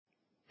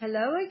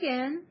Hello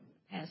again,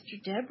 Pastor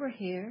Deborah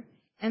here,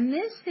 and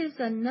this is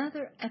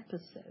another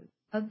episode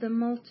of The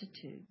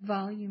Multitude,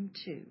 Volume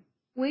 2.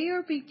 We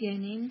are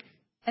beginning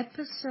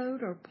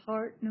episode or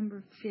part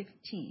number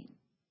 15.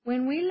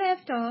 When we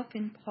left off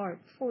in part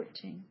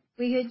 14,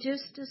 we had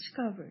just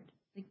discovered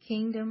the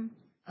kingdom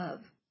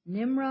of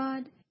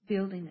Nimrod,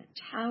 building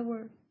a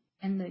tower,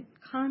 and the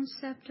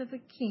concept of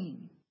a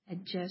king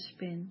had just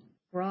been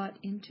brought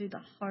into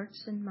the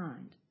hearts and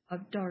mind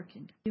of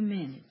darkened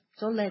humanity.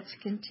 So let's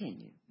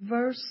continue.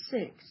 Verse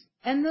 6,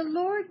 And the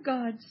Lord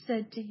God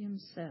said to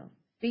himself,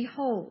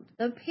 Behold,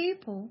 the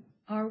people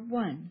are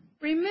one.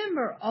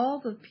 Remember, all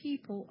the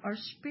people are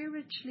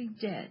spiritually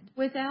dead,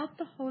 without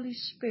the Holy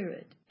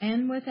Spirit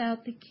and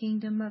without the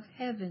kingdom of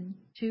heaven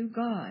to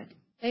God.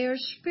 They are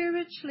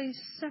spiritually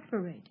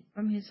separated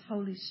from His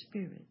Holy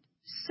Spirit,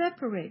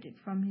 separated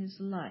from His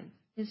life,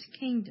 His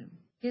kingdom,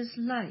 His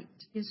light,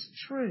 His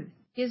truth,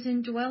 His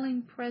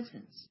indwelling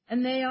presence.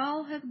 And they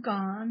all have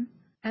gone,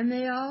 and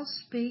they all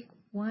speak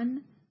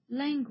one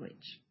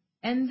language.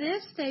 And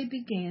this they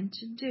began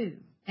to do.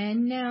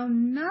 And now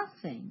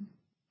nothing,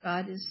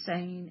 God is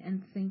saying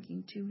and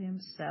thinking to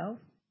Himself,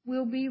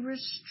 will be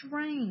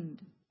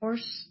restrained or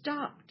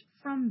stopped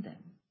from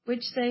them,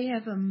 which they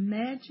have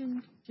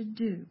imagined to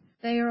do.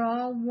 They are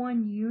all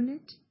one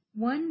unit,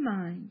 one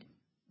mind,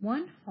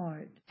 one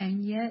heart,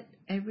 and yet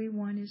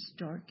everyone is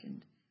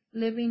darkened,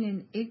 living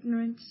in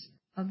ignorance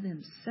of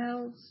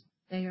themselves.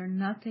 They are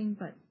nothing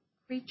but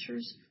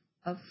creatures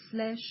of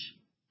flesh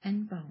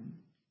and bone.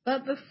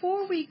 But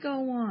before we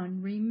go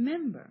on,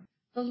 remember,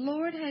 the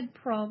Lord had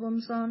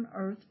problems on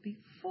earth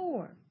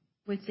before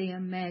with the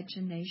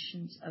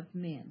imaginations of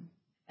men,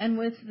 and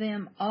with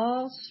them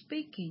all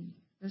speaking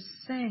the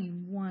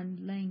same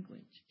one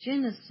language.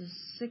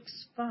 Genesis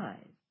 6:5,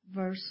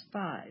 verse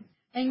 5.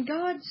 And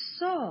God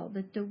saw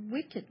that the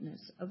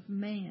wickedness of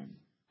man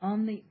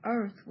on the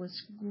earth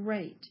was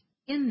great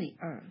in the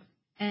earth,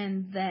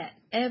 and that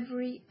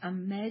every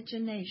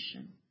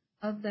imagination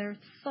of their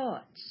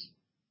thoughts,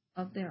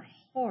 of their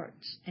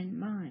hearts and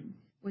mind,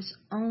 was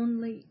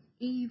only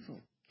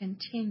evil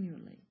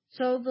continually.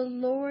 So the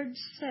Lord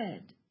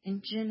said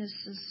in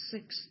Genesis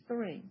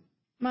 6:3,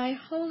 My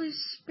Holy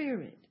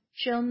Spirit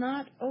shall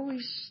not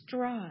always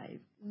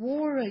strive,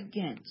 war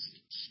against,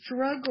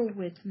 struggle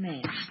with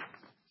man,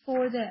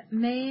 for that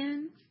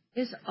man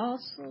is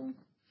also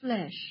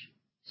flesh.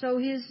 So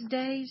his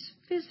days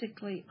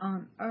physically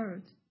on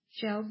earth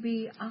shall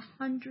be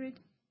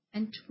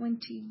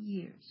 120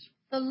 years.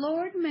 The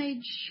Lord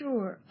made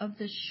sure of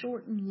the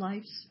shortened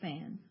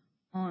lifespan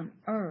on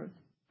earth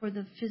for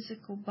the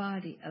physical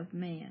body of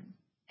man,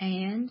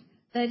 and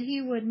that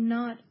He would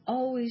not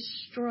always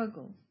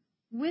struggle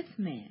with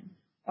man,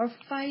 or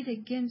fight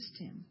against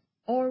him,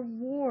 or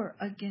war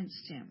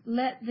against him.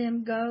 Let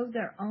them go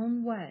their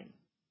own way,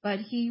 but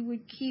He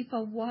would keep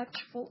a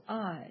watchful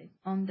eye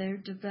on their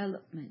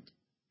development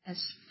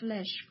as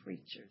flesh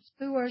creatures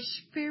who are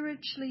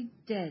spiritually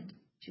dead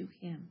to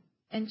Him,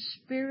 and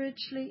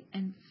spiritually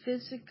and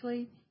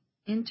physically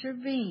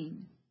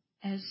intervene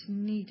as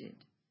needed,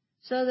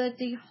 so that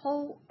the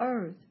whole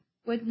earth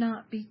would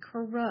not be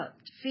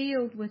corrupt,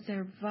 filled with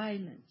their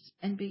violence,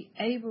 and be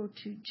able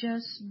to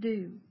just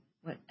do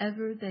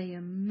whatever they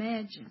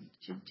imagined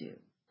to do.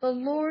 The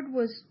Lord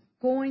was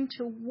going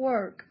to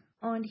work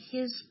on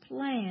His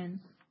plan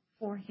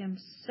for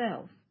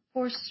Himself,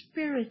 for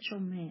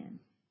spiritual man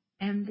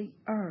and the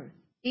earth,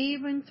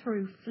 even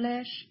through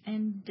flesh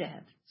and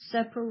death,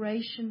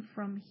 separation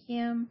from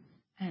Him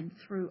and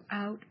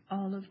throughout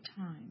all of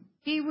time.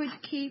 He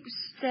would keep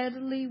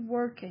steadily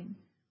working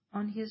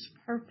on His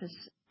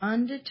purpose,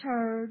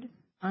 undeterred,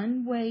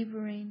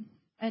 unwavering,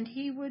 and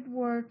He would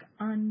work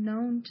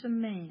unknown to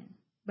man,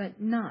 but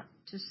not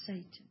to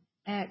Satan.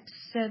 Acts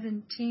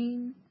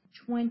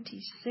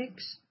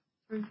 17:26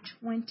 through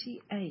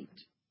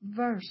 28,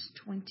 verse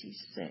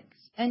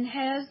 26. And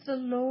has the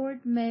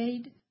Lord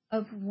made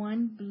of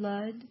one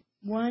blood,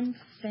 one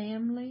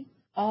family,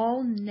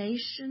 all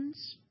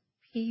nations,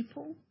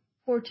 people,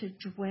 for to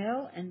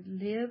dwell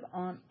and live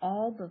on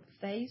all the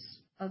face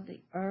of the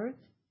earth,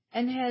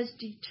 and has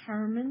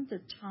determined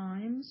the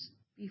times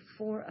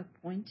before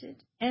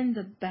appointed, and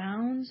the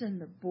bounds and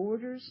the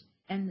borders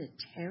and the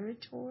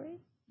territory,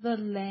 the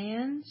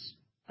lands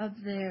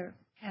of their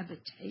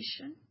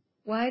habitation.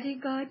 Why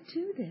did God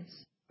do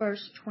this?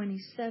 Verse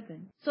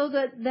 27, so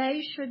that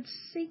they should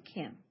seek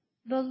Him,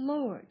 the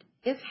Lord,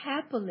 if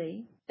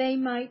happily they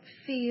might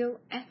feel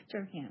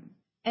after Him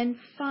and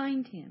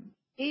find Him,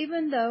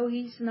 even though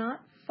He's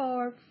not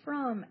far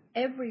from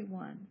every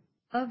one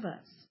of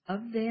us,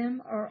 of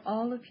them or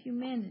all of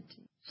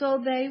humanity, so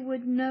they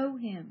would know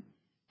Him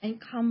and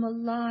come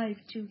alive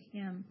to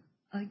Him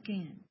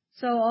again.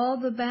 So all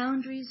the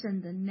boundaries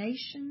and the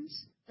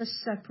nations, the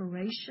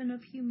separation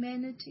of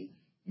humanity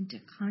into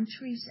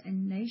countries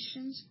and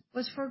nations,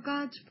 was for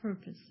God's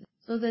purposes,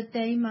 so that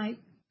they might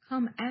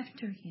come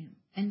after Him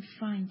and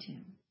find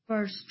Him.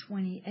 Verse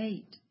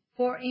 28,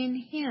 for in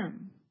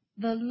Him,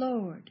 the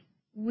Lord,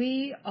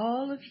 we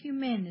all of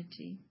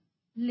humanity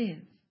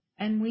live,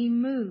 and we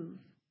move,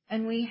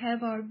 and we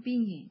have our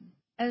being,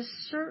 as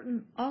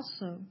certain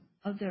also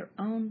of their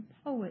own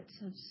poets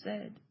have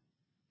said,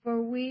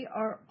 for we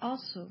are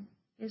also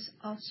his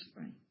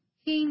offspring.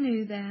 He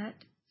knew that,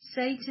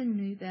 Satan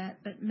knew that,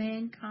 but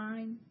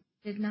mankind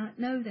did not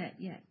know that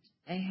yet.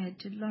 They had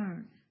to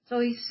learn. So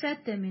he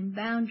set them in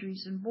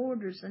boundaries and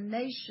borders and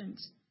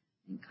nations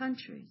and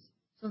countries,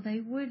 so they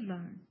would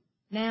learn.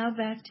 Now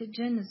back to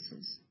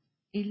Genesis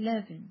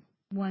 11,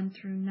 1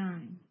 through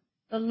 9.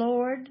 The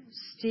Lord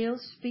still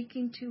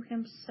speaking to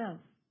himself.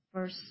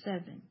 Verse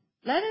 7.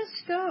 Let us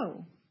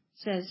go,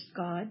 says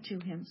God to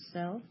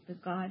himself, the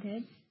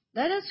Godhead.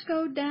 Let us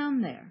go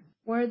down there,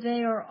 where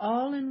they are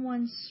all in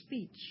one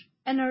speech,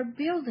 and are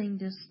building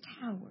this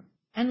tower.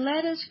 And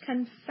let us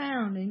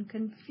confound and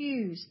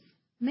confuse,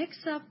 mix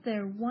up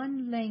their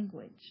one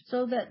language,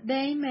 so that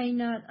they may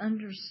not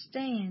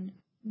understand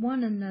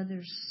one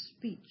another's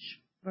speech.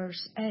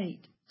 Verse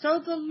 8.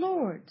 So the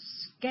Lord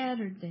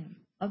scattered them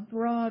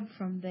abroad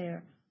from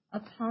there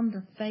upon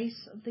the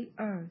face of the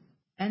earth,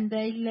 and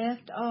they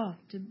left off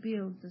to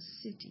build the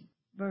city.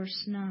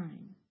 Verse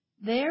 9.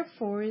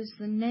 Therefore is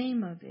the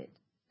name of it,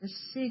 the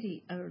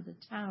city or the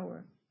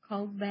tower,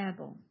 called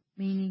Babel,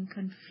 meaning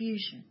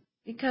confusion,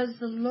 because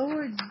the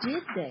Lord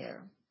did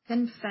there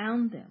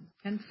confound them,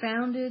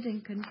 confounded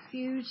and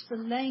confused the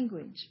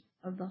language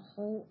of the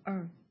whole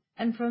earth.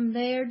 And from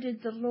there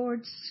did the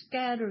Lord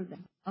scatter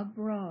them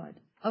abroad,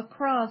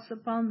 across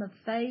upon the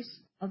face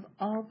of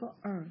all the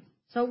earth.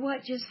 So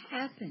what just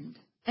happened?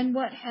 And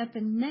what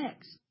happened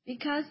next?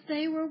 Because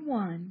they were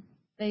one,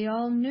 they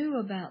all knew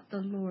about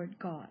the Lord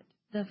God,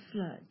 the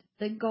flood,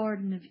 the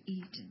Garden of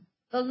Eden,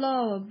 the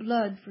law of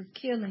blood for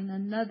killing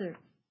another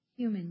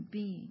human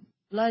being,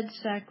 blood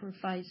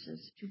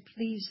sacrifices to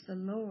please the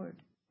Lord,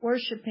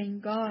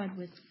 worshiping God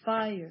with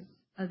fire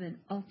of an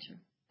altar,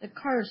 the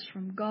curse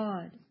from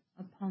God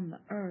upon the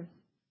earth,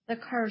 the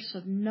curse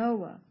of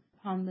Noah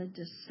upon the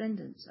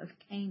descendants of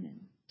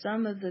Canaan.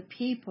 Some of the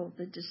people,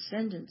 the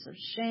descendants of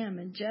Shem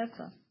and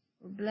Japheth,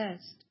 were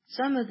blessed.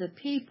 Some of the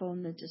people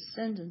and the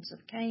descendants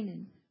of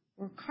Canaan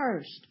were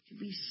cursed to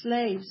be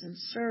slaves and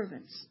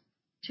servants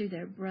to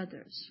their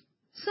brothers.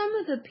 Some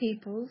of the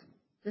people,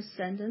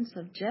 descendants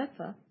of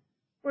Japheth,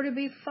 were to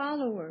be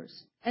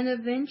followers and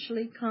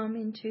eventually come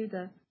into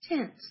the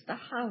tents, the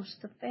house,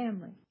 the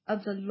family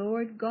of the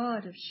Lord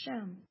God of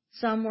Shem.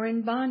 Some were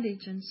in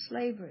bondage and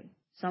slavery.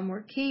 Some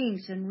were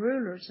kings and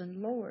rulers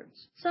and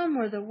lords. Some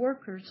were the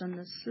workers and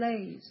the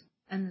slaves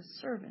and the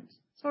servants,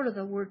 sort of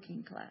the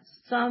working class.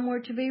 Some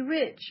were to be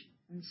rich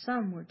and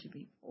some were to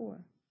be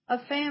poor. A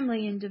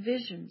family in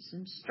divisions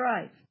and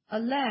strife, a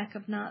lack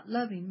of not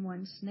loving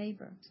one's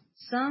neighbor.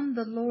 Some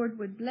the Lord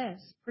would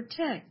bless,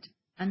 protect,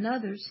 and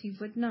others he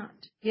would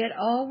not. Yet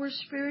all were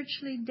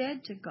spiritually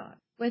dead to God,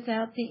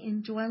 without the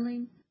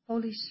indwelling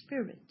Holy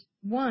Spirit,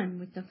 one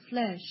with the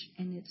flesh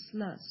and its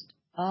lust.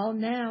 All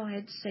now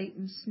had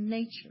Satan's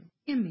nature,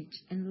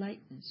 image, and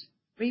likeness,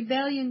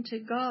 rebellion to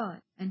God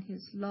and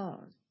his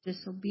laws,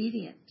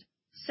 disobedient,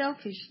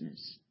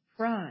 selfishness,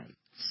 pride,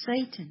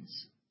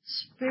 Satan's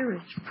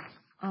spiritual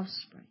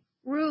offspring,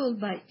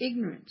 ruled by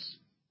ignorance,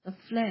 the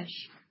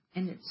flesh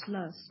and its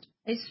lust,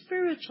 a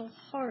spiritual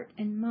heart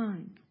and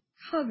mind,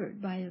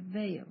 covered by a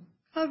veil,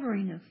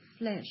 covering of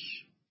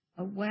flesh,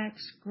 a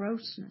wax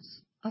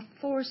grossness, a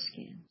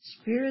foreskin,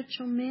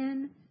 spiritual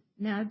men,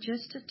 now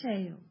just a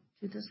tail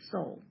to the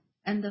soul,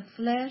 and the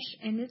flesh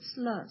and its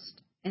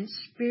lust, and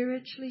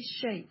spiritually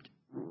shaped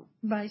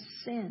by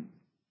sin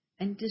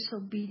and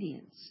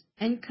disobedience,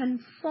 and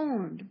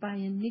conformed by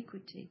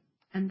iniquity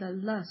and the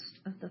lust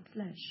of the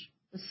flesh,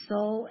 the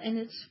soul and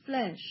its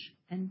flesh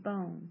and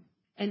bone,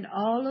 and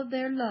all of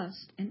their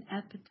lust and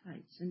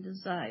appetites and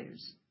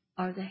desires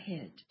are the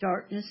head.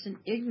 Darkness and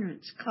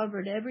ignorance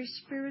covered every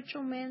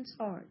spiritual man's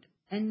heart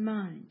and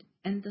mind,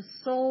 and the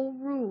soul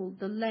ruled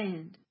the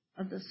land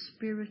of the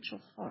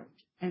spiritual heart,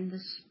 and the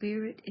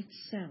spirit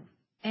itself,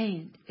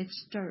 and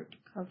its dirt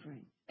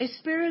covering. A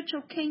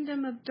spiritual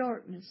kingdom of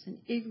darkness and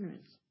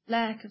ignorance,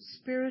 lack of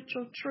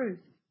spiritual truth,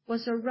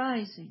 was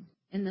arising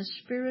in the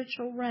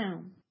spiritual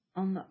realm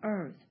on the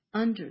earth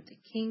under the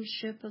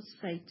kingship of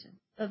Satan,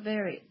 the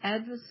very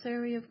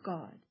adversary of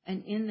God,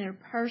 and in their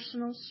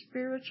personal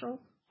spiritual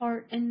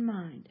heart and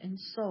mind and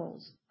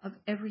souls of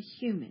every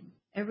human,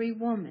 every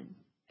woman,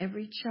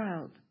 every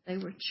child. They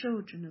were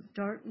children of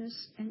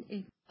darkness and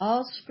ignorance.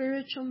 All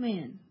spiritual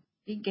men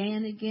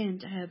began again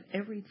to have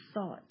every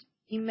thought,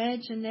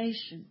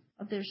 imagination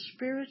of their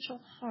spiritual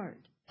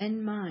heart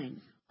and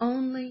mind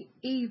only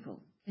evil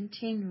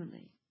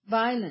continually.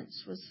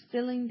 Violence was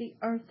filling the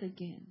earth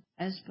again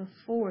as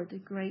before the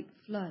great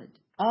flood.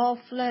 All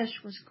flesh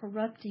was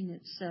corrupting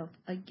itself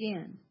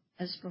again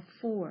as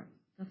before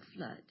the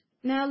flood.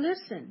 Now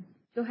listen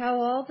to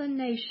how all the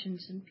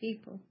nations and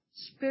people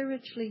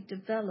spiritually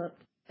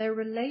developed their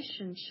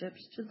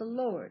relationships to the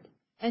Lord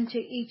and to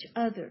each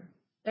other,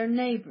 their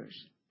neighbors,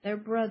 their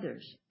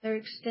brothers, their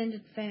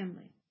extended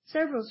family.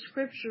 Several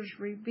scriptures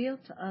reveal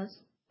to us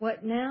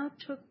what now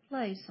took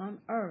place on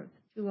earth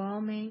to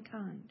all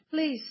mankind.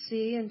 Please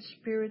see and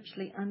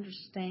spiritually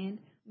understand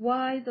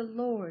why the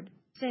Lord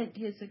sent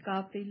his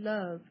agape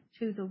love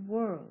to the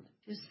world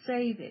to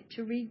save it,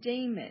 to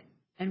redeem it,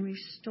 and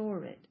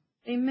restore it.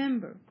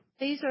 Remember,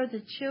 these are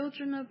the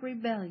children of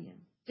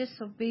rebellion,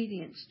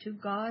 disobedience to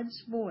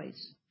God's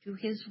voice, to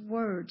his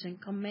words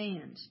and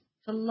commands,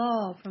 to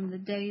law from the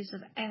days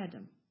of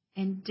Adam,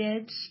 and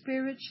dead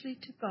spiritually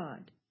to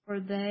God, for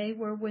they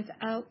were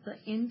without the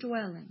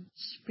indwelling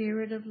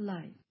Spirit of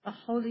life, the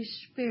Holy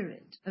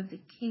Spirit of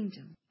the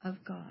kingdom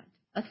of God.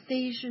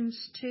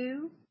 Ephesians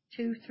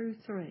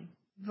 2:2-3,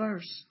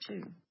 verse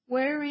 2.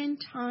 Where in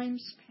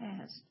times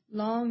past,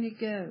 long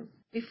ago,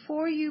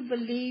 before you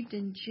believed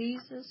in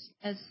Jesus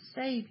as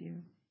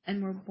Savior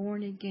and were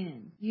born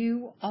again,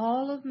 you,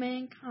 all of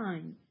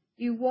mankind,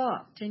 you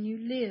walked and you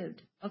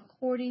lived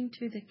according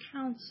to the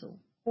counsel,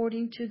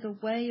 according to the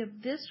way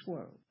of this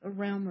world, the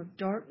realm of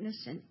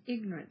darkness and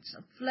ignorance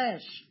of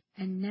flesh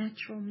and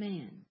natural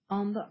man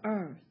on the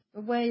earth, the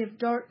way of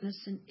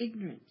darkness and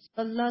ignorance,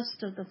 the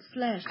lust of the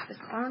flesh, the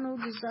carnal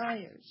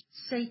desires,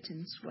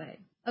 Satan's way,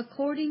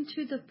 according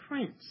to the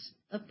prince,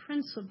 the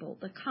principle,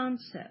 the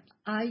concept,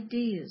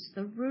 ideas,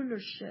 the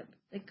rulership,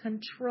 the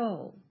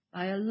control,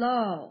 by a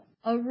law,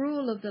 a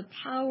rule of the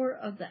power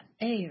of the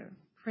air,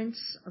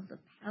 prince of the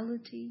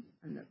polity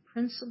and the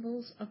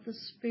principles of the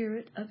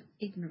spirit of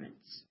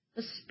ignorance,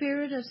 the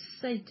spirit of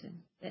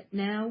Satan that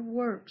now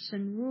works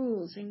and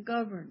rules and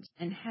governs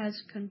and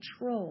has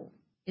control,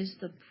 is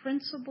the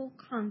principal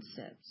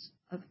concepts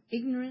of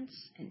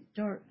ignorance and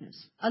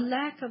darkness, a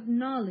lack of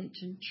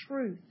knowledge and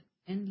truth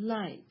and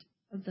light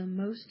of the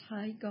Most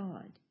High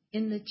God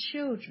in the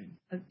children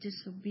of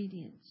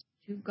disobedience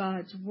to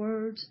God's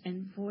words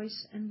and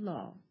voice and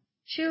law,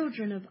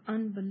 children of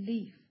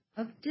unbelief,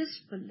 of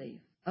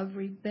disbelief, of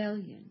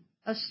rebellion,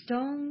 a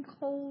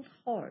stone-cold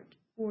heart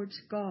towards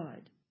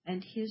God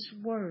and his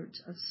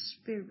words of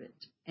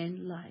spirit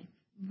and life.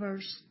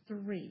 Verse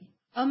 3,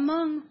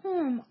 among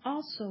whom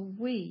also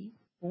we,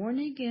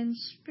 born-again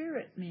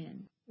spirit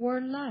men,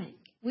 were like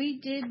we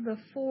did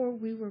before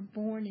we were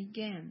born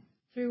again,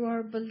 through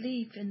our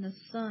belief in the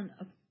Son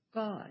of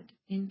God,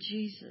 in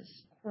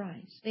Jesus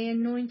Christ, the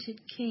anointed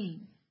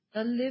King,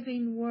 the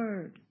living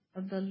Word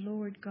of the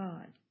Lord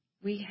God.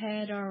 We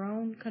had our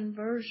own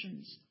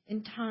conversions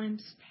in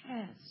times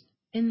past,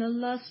 in the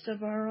lust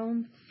of our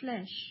own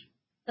flesh,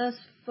 thus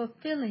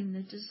fulfilling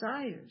the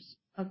desires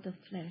of the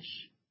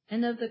flesh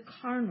and of the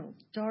carnal,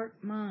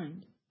 dark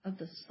mind of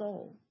the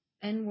soul,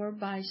 and were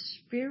by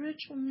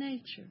spiritual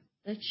nature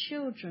the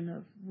children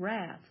of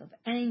wrath, of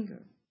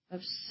anger,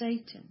 of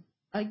Satan,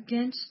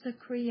 against the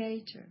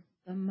Creator,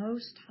 the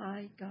Most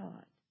High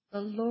God,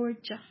 the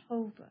Lord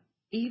Jehovah,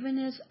 even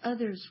as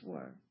others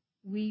were,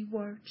 we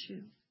were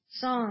too.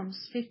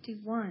 Psalms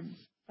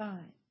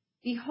 51:5.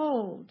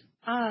 Behold,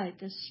 I,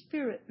 the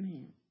spirit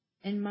man,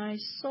 and my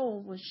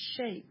soul was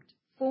shaped,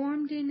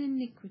 formed in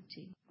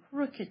iniquity,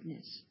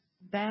 crookedness,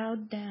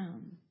 bowed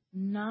down,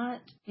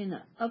 not in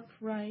an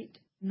upright,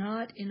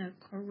 not in a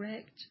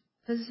correct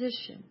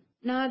position,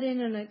 not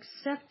in an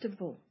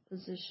acceptable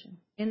position,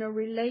 in a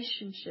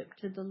relationship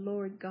to the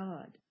Lord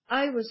God.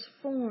 I was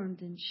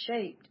formed and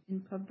shaped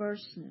in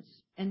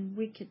perverseness and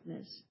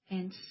wickedness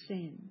and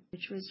sin,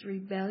 which was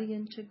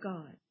rebellion to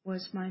God,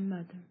 was my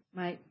mother,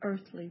 my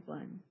earthly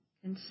one,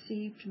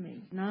 conceived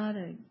me. Not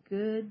a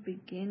good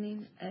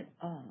beginning at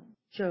all.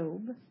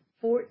 Job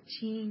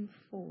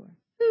 14:4.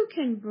 Who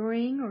can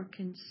bring or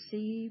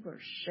conceive or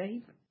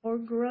shape or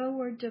grow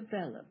or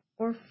develop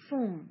or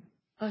form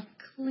a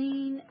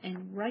clean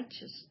and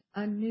righteous,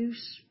 a new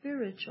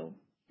spiritual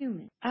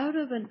human out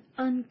of an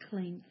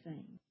unclean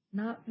thing?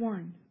 Not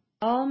one.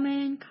 All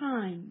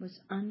mankind was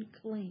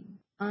unclean,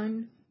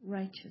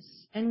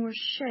 unrighteous, and were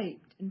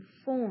shaped and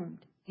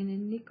formed in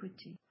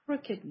iniquity,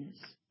 crookedness,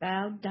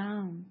 bowed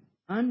down,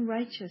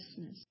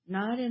 unrighteousness,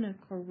 not in a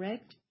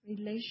correct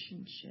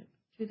relationship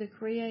to the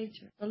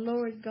Creator, the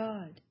Lord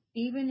God,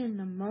 even in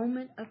the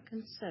moment of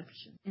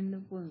conception in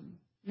the womb.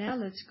 Now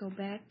let's go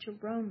back to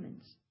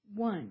Romans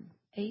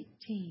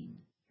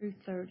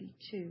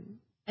 1:18-32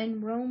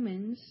 and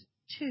Romans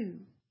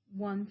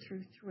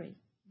 2:1-3.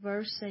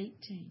 Verse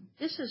 18.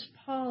 This is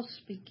Paul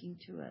speaking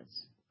to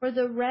us. For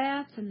the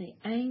wrath and the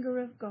anger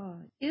of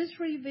God is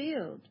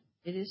revealed,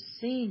 it is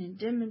seen and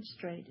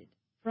demonstrated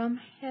from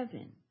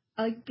heaven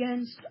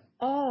against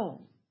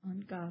all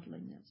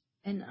ungodliness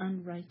and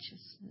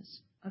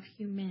unrighteousness of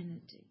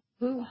humanity,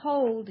 who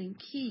hold and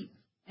keep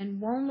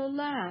and won't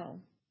allow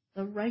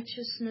the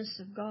righteousness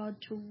of God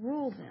to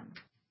rule them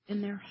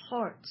in their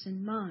hearts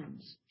and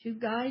minds, to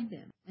guide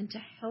them and to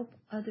help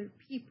other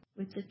people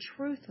with the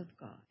truth of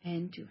God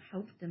and to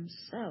help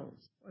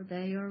themselves, for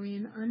they are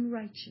in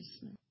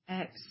unrighteousness.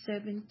 Acts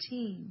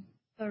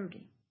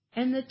 17:30.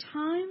 And the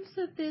times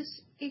of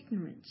this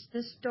ignorance,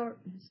 this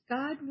darkness,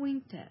 God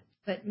winked at,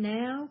 but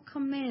now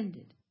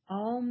commanded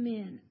all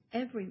men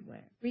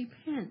everywhere,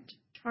 repent,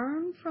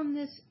 turn from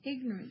this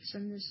ignorance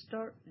and this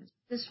darkness,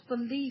 this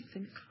belief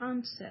and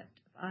concept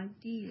of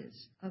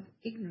ideas of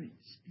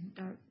ignorance and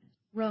darkness.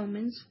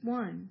 Romans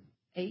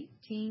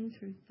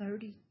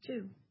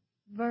 1:18-32,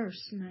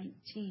 verse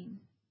 19.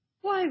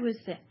 Why was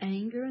the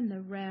anger and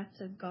the wrath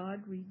of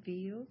God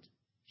revealed,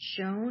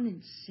 shown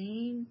and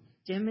seen,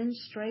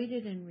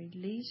 demonstrated and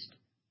released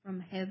from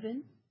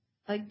heaven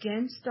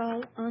against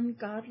all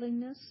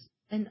ungodliness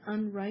and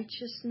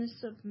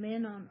unrighteousness of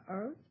men on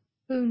earth,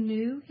 who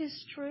knew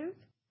his truth,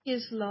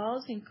 his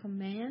laws and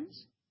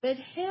commands, but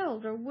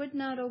held or would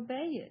not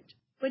obey it,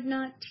 would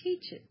not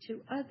teach it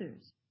to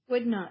others,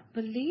 would not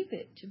believe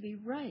it to be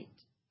right,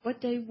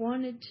 what they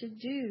wanted to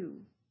do,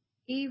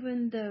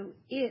 even though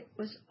it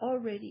was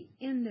already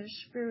in their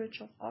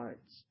spiritual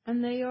hearts,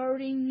 and they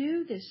already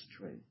knew this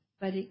truth,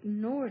 but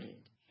ignored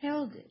it,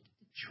 held it,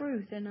 the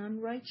truth in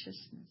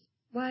unrighteousness.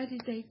 Why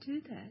did they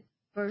do that?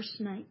 Verse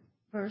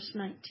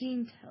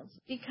 19 tells us,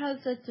 because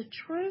that the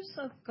truth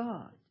of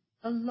God,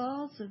 the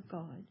laws of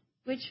God,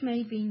 which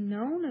may be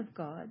known of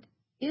God,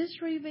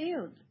 is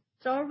revealed.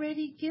 It's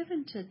already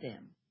given to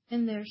them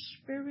in their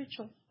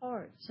spiritual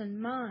hearts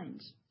and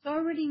minds. It's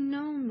already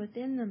known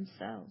within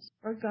themselves,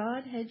 for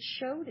God had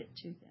showed it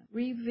to them,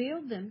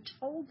 revealed them,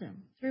 told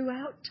them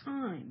throughout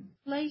time,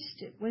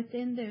 placed it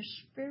within their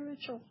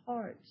spiritual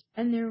hearts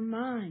and their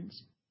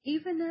minds,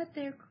 even at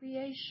their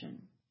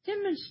creation,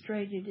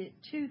 demonstrated it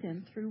to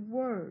them through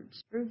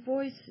words, through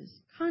voices,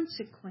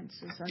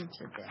 consequences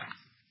unto them.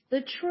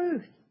 The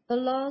truth, the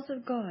laws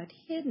of God,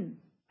 hidden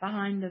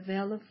behind the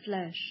veil of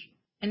flesh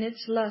and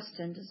its lust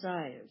and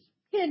desires,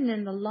 hidden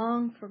in the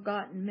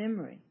long-forgotten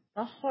memory,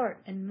 the heart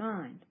and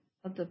mind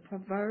of the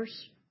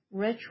perverse,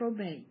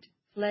 reprobate,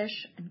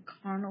 flesh and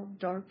carnal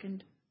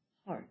darkened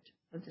heart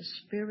of the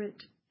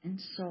spirit and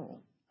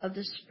soul of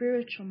the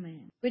spiritual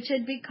man, which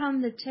had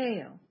become the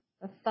tail,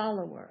 the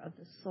follower of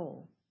the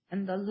soul,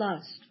 and the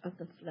lust of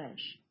the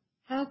flesh.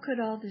 How could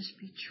all this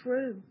be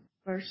true?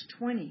 Verse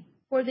 20,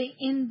 for the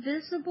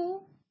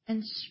invisible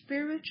and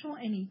spiritual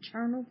and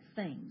eternal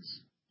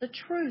things, the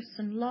truths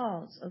and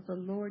laws of the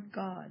Lord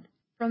God,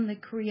 from the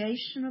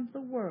creation of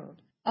the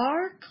world,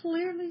 are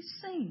clearly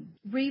seen,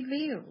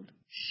 revealed,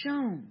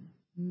 shown,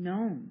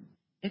 known,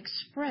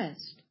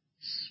 expressed,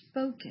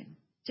 spoken,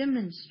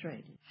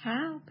 demonstrated.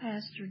 How,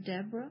 Pastor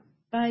Deborah?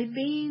 By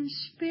being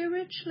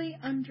spiritually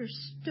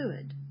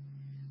understood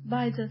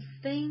by the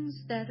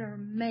things that are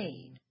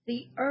made,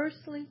 the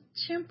earthly,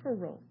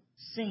 temporal,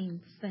 seen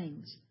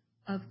things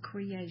of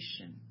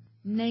creation,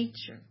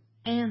 nature,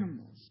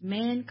 animals,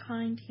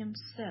 mankind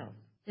himself,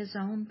 his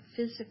own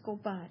physical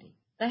body,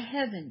 the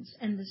heavens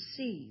and the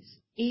seas,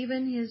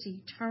 even his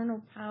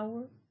eternal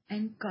power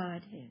and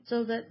Godhead,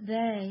 so that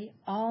they,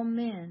 all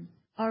men,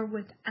 are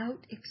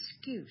without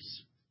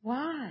excuse.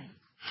 Why?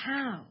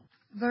 How?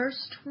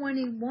 Verse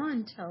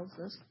 21 tells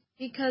us,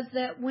 because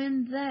that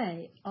when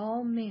they,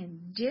 all men,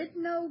 did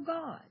know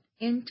God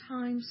in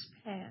times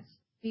past,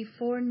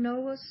 before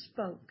Noah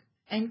spoke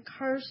and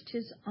cursed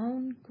his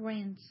own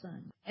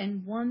grandson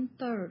and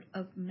 1/3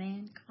 of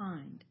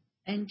mankind,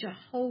 and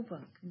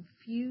Jehovah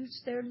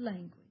confused their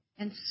language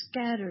and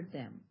scattered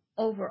them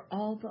over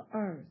all the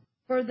earth.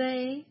 For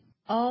they,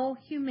 all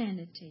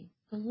humanity,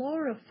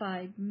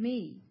 glorified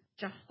me,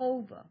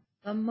 Jehovah,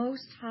 the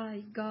Most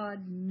High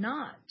God,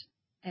 not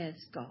as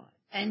God,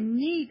 and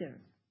neither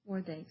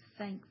were they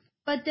thankful.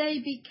 But they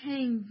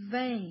became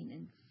vain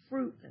and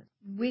fruitless,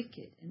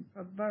 wicked and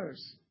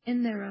perverse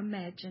in their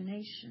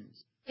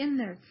imaginations, in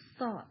their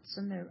thoughts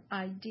and their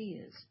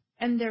ideas,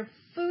 and their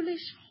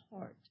foolish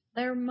heart,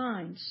 their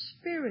mind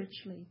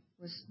spiritually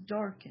was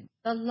darkened.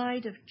 The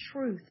light of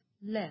truth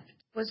left,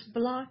 was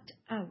blocked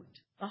out.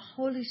 The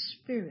Holy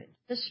Spirit,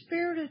 the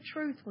Spirit of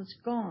truth, was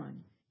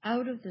gone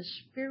out of the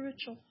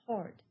spiritual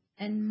heart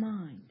and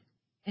mind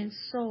and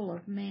soul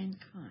of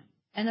mankind,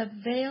 and a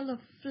veil of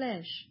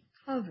flesh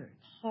covered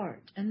the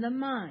heart and the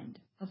mind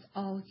of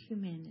all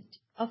humanity.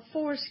 A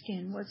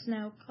foreskin was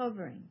now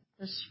covering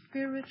the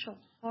spiritual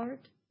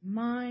heart,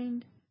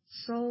 mind,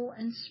 soul,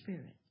 and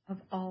spirit of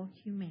all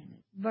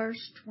humanity.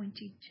 Verse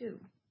 22,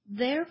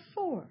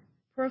 therefore,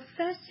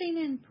 professing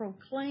and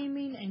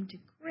proclaiming and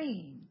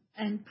decreeing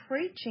and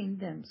preaching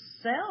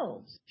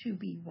themselves to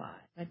be wise,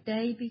 but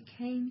they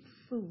became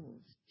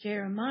fools.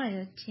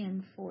 Jeremiah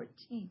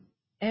 10:14.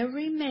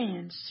 Every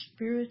man's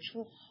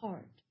spiritual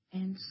heart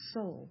and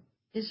soul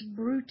is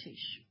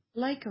brutish,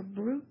 like a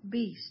brute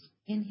beast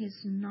in his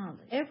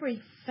knowledge.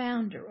 Every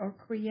founder or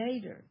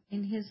creator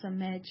in his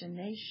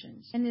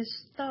imaginations and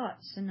his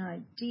thoughts and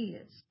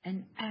ideas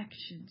and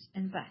actions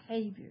and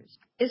behaviors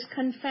is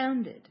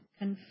confounded,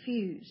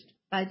 confused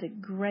by the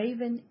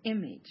graven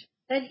image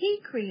that he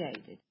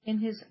created in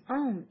his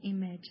own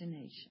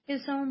imagination,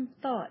 his own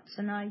thoughts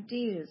and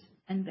ideas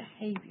and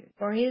behavior.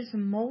 For his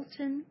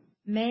molten,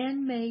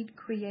 man-made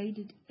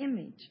created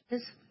image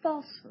is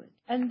falsehood,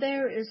 and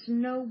there is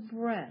no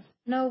breath,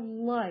 no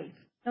life,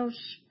 no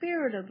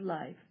spirit of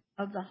life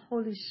of the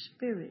Holy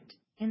Spirit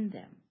in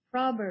them.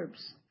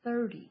 Proverbs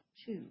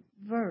 32,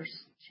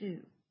 verse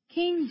 2.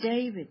 King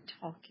David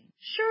talking,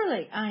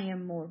 surely I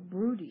am more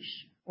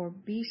brutish or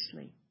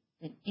beastly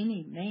than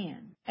any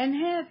man, and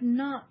have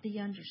not the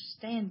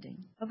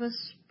understanding of a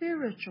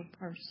spiritual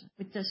person,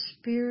 with the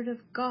Spirit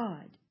of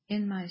God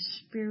in my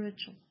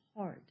spiritual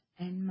heart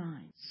and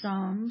mind.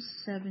 Psalms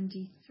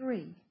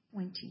 73,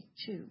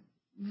 22.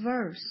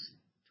 Verse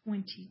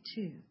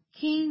 22.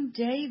 King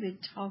David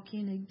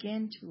talking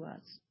again to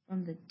us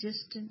from the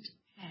distant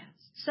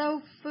past.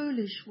 So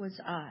foolish was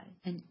I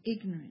and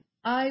ignorant.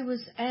 I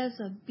was as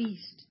a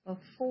beast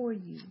before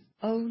you,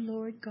 O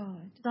Lord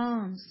God.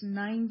 Psalms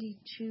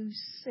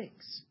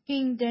 92:6.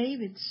 King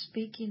David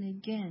speaking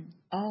again.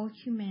 All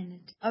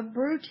humanity. A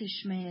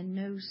brutish man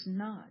knows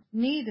not,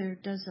 neither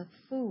does a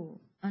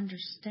fool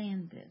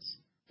understand this.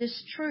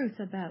 This truth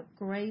about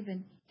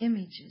graven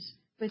images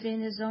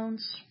within his own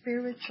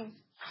spiritual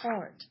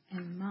heart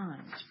and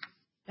mind.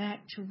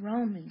 Back to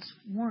Romans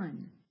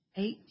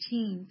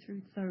 1:18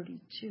 through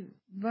 32,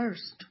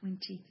 verse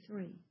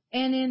 23.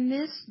 And in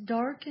this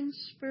darkened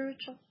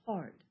spiritual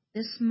heart,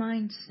 this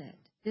mindset,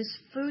 this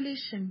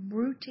foolish and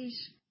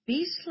brutish,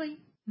 beastly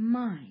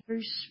mind,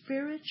 through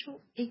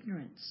spiritual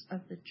ignorance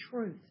of the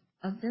truth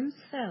of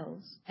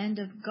themselves and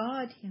of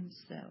God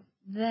Himself,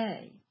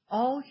 they,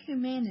 all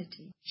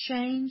humanity,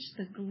 change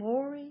the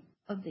glory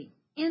of the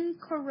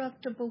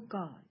incorruptible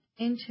God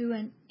into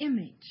an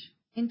image,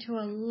 into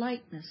a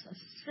likeness, a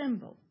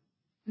symbol,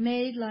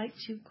 made like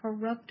to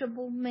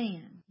corruptible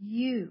man,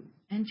 you,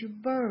 and to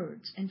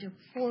birds, and to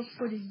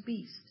four-footed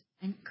beasts,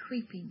 and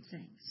creeping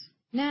things.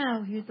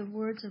 Now hear the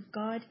words of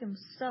God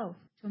Himself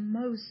to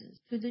Moses,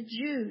 to the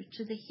Jews,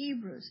 to the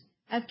Hebrews,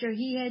 after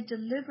He had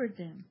delivered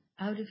them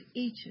out of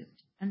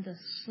Egypt and the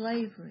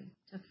slavery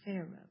to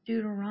Pharaoh.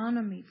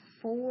 Deuteronomy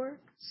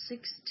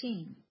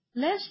 4:16.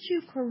 Lest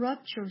you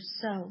corrupt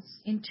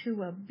yourselves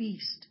into a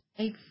beast,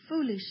 a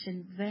foolish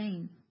and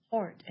vain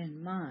heart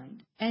and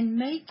mind, and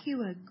make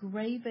you a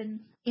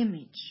graven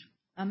image,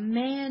 a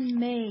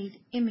man-made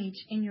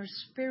image in your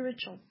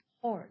spiritual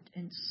heart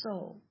and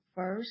soul.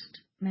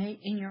 First, made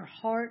in your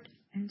heart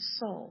and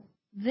soul.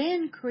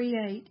 Then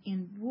create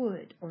in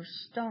wood or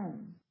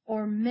stone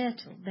or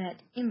metal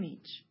that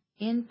image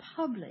in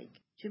public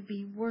to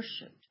be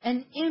worshipped.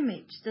 An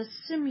image, the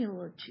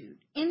similitude,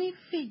 any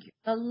figure,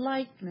 the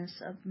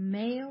likeness of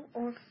male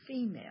or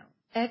female.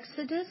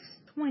 Exodus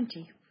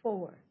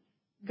 24.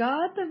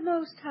 God the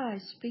Most High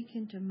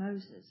speaking to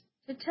Moses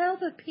to tell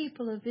the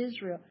people of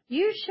Israel,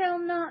 you shall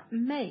not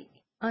make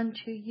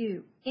unto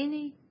you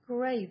any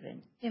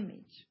graven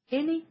image,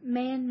 any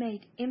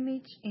man-made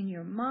image in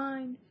your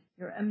mind,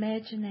 your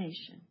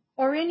imagination,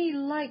 or any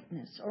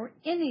likeness or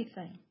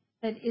anything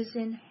that is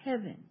in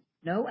heaven,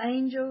 no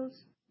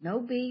angels, no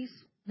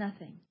beasts,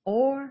 nothing,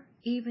 or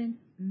even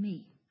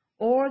me,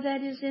 or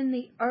that is in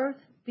the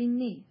earth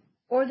beneath,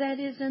 or that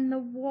is in the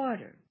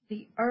water,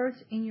 the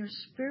earth in your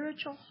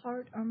spiritual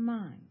heart or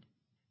mind,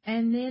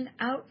 and then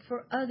out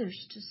for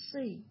others to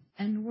see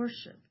and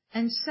worship,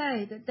 and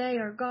say that they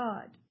are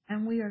God,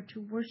 and we are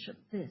to worship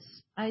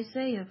this.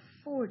 Isaiah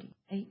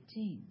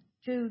 40:18.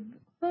 To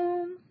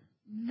whom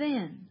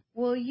then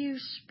will you,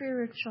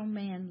 spiritual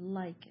man,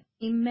 liken?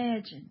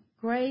 Imagine,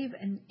 grave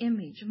an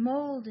image,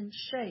 mold and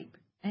shape,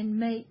 and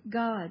make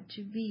God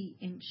to be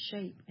in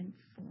shape and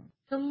form,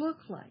 to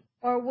look like.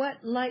 Or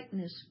what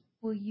likeness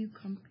will you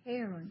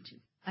compare unto?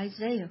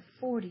 Isaiah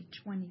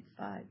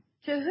 40:25.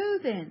 To who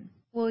then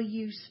will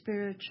you,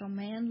 spiritual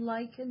man,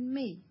 liken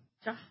me?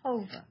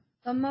 Jehovah,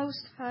 the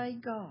Most High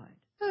God.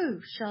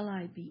 Who shall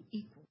I be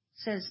equal?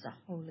 Says the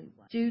Holy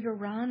One.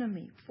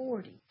 Deuteronomy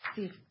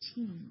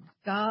 40:15.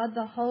 God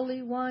the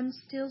Holy One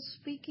still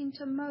speaking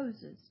to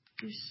Moses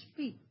to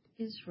speak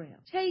to Israel.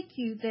 Take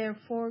you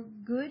therefore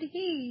good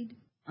heed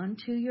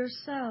unto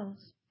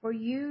yourselves, for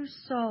you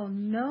saw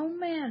no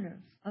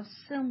manner of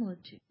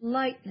similitude,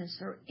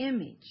 likeness, or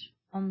image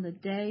on the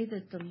day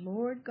that the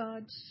Lord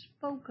God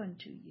spoke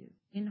unto you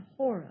in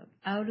Horeb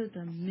out of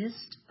the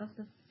midst of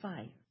the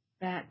fire.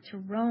 Back to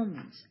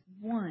Romans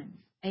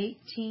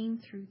 1:18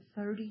 through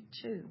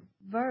 32,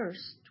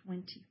 verse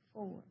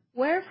 24.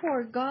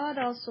 Wherefore God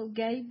also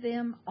gave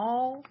them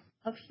all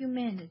of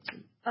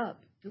humanity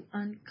up to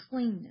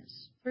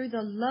uncleanness through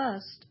the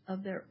lust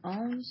of their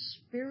own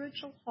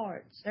spiritual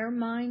hearts, their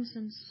minds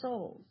and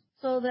souls,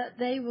 so that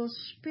they will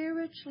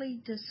spiritually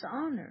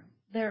dishonor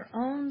their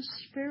own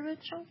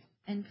spiritual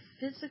and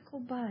physical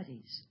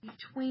bodies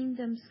between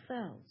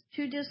themselves,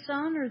 to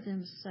dishonor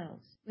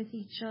themselves with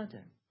each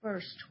other.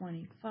 Verse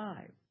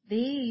 25.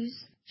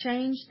 These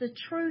changed the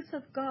truth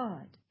of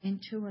God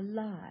into a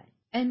lie,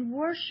 and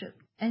worship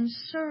and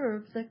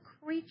serve the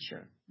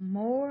creature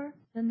more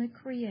than the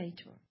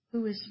Creator,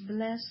 who is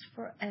blessed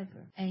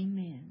forever.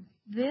 Amen.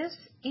 This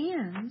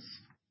ends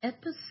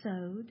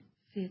episode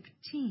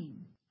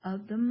 15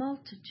 of The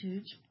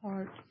Multitudes,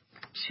 part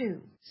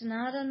 2. It's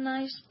not a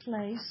nice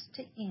place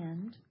to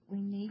end. We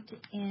need to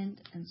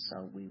end, and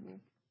so we will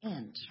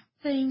end.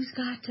 Things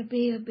got to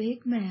be a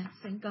big mess,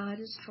 and God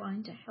is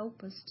trying to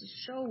help us, to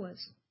show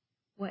us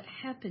what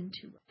happened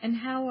to us and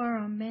how our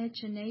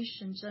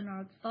imaginations and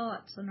our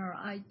thoughts and our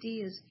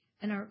ideas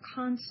and our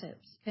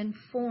concepts can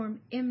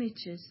form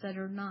images that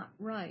are not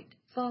right,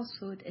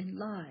 falsehood and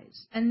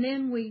lies. And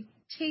then we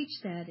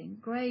teach that,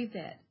 engrave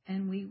that,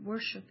 and we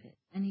worship it.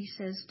 And He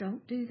says,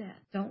 don't do that.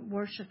 Don't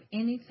worship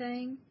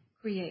anything,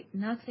 create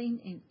nothing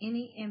in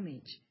any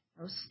image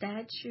no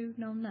statue,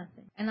 no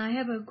nothing. And I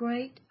have a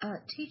great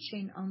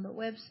teaching on the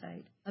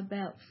website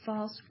about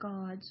false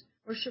gods,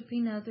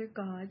 worshiping other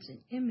gods and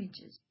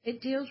images.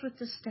 It deals with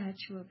the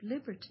Statue of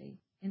Liberty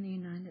in the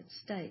United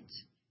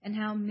States and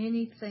how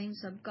many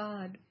things of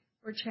God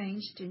were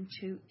changed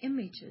into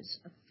images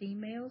of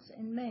females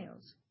and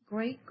males.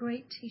 Great,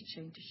 great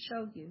teaching to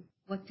show you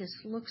what this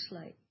looks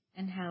like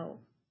and how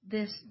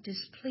this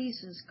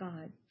displeases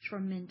God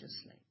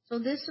tremendously. So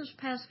this is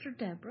Pastor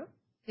Deborah.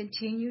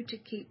 Continue to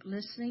keep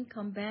listening.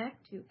 Come back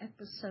to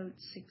episode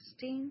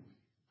 16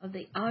 of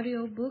the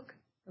audio book,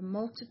 The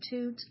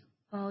Multitudes,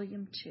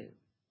 Volume 2.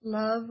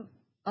 Love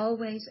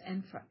always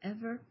and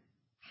forever,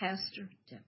 Pastor Deborah.